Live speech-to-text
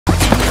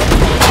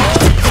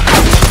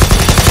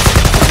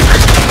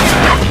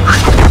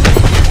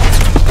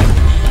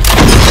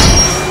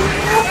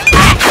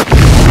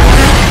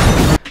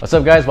What's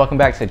up guys, welcome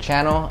back to the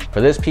channel.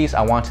 For this piece, I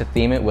want to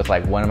theme it with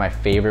like one of my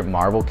favorite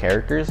Marvel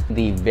characters,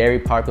 the very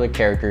popular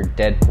character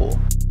Deadpool.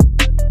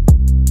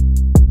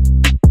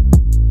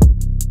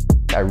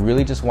 I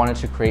really just wanted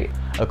to create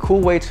a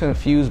cool way to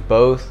infuse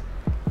both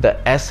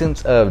the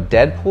essence of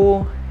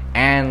Deadpool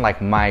and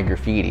like my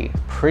graffiti.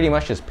 Pretty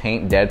much just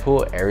paint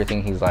Deadpool,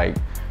 everything he's like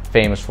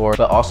famous for,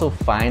 but also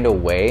find a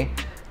way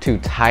to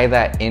tie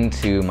that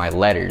into my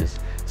letters.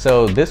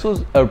 So this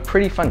was a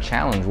pretty fun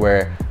challenge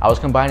where I was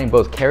combining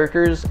both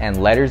characters and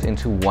letters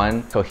into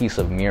one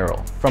cohesive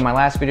mural. From my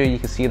last video, you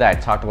can see that I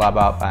talked a lot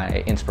about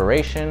my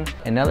inspiration.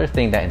 Another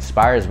thing that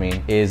inspires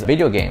me is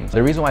video games.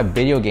 The reason why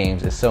video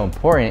games is so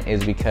important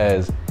is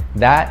because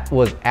that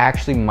was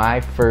actually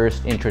my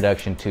first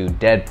introduction to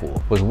Deadpool.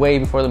 It was way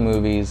before the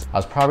movies. I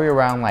was probably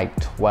around like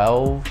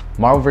 12.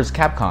 Marvel vs.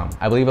 Capcom.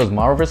 I believe it was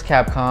Marvel vs.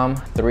 Capcom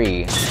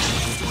 3.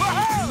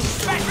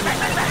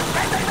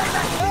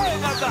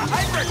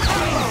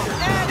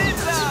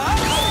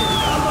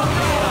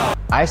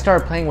 I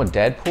started playing with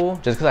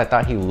Deadpool just because I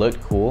thought he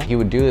looked cool. He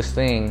would do this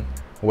thing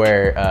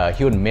where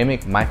he would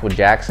mimic Michael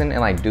Jackson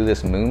and like do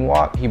this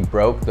moonwalk. He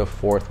broke the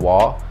fourth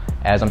wall.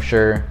 As I'm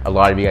sure a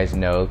lot of you guys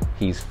know,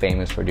 he's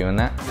famous for doing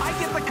that. I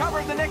get the cover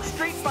of the next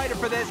Street Fighter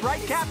for this, right,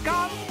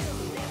 Capcom?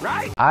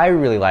 Right? I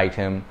really liked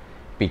him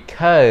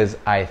because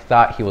I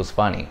thought he was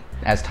funny.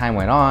 As time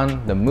went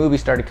on, the movie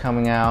started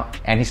coming out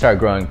and he started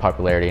growing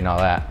popularity and all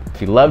that. If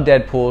you love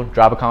Deadpool,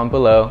 drop a comment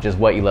below, just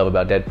what you love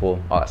about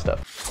Deadpool, all that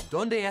stuff.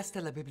 ¿Dónde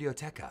está la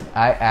biblioteca?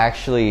 I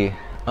actually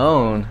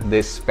own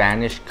this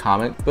Spanish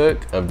comic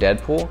book of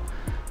Deadpool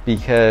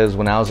because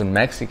when I was in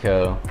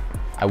Mexico,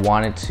 I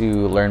wanted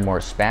to learn more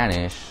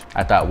Spanish.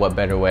 I thought what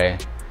better way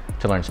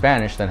to learn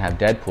Spanish than have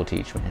Deadpool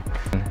teach me.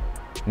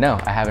 No,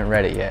 I haven't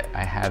read it yet.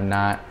 I have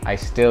not. I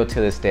still to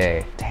this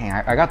day, dang,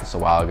 I got this a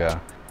while ago.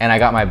 And I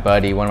got my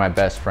buddy, one of my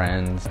best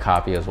friends, a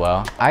copy as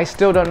well. I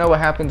still don't know what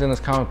happens in this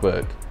comic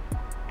book.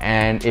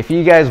 And if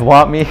you guys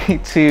want me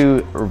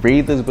to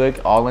read this book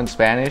all in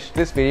Spanish,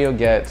 this video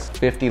gets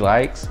 50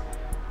 likes,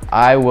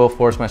 I will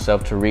force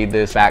myself to read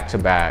this back to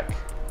back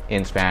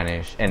in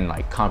Spanish and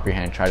like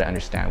comprehend, try to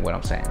understand what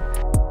I'm saying.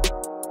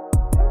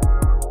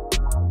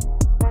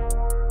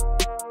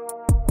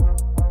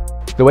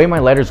 The way my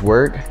letters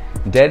work,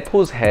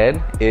 Deadpool's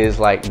head is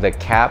like the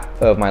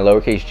cap of my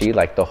lowercase g,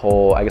 like the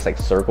whole, I guess like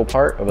circle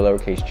part of a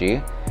lowercase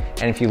g.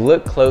 And if you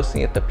look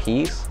closely at the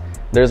piece,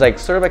 there's like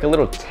sort of like a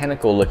little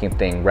tentacle looking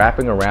thing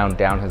wrapping around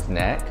down his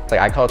neck.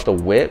 Like I call it the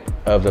whip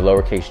of the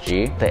lowercase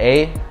g. The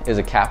A is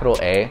a capital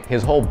A.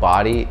 His whole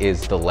body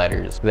is the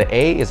letters. The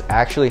A is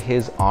actually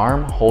his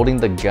arm holding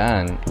the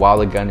gun while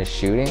the gun is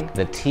shooting.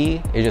 The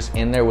T is just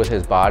in there with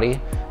his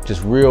body,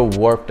 just real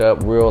warped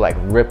up, real like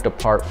ripped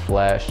apart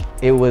flesh.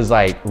 It was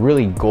like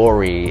really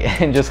gory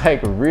and just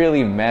like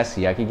really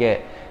messy. I could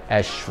get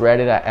as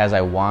shredded as I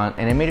want,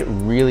 and it made it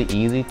really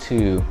easy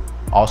to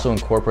also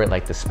incorporate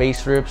like the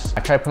space rips.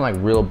 I tried to put like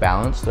real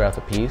balance throughout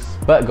the piece.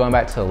 But going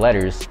back to the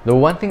letters, the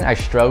one thing I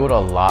struggled a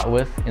lot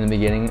with in the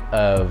beginning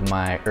of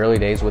my early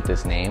days with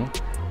this name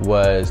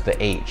was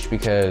the H,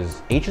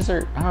 because H's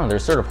are, I don't know, they're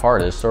sort of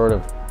hard. They're sort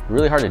of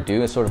really hard to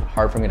do. It's sort of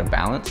hard for me to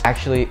balance.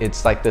 Actually,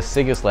 it's like the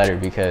sickest letter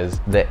because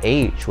the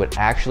H would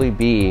actually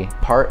be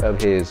part of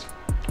his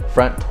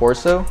front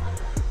torso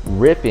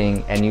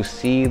ripping, and you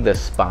see the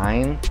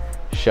spine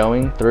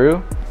showing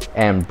through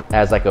and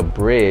as like a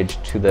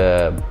bridge to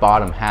the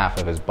bottom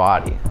half of his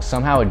body.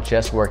 Somehow it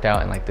just worked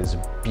out in like this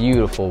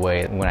beautiful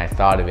way. When I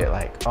thought of it,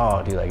 like,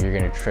 oh dude, like you're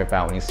gonna trip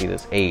out when you see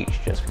this H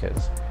just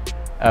because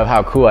of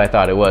how cool I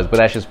thought it was, but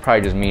that's just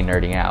probably just me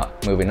nerding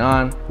out. Moving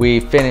on, we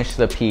finished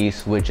the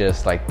piece with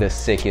just like the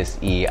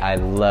sickest E. I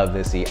love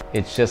this E.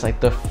 It's just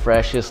like the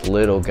freshest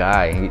little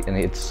guy, and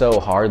it's so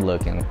hard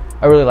looking.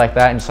 I really like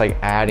that, and just like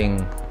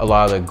adding a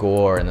lot of the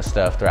gore and the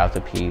stuff throughout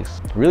the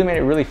piece. Really made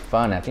it really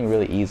fun, I think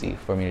really easy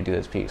for me to do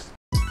this piece.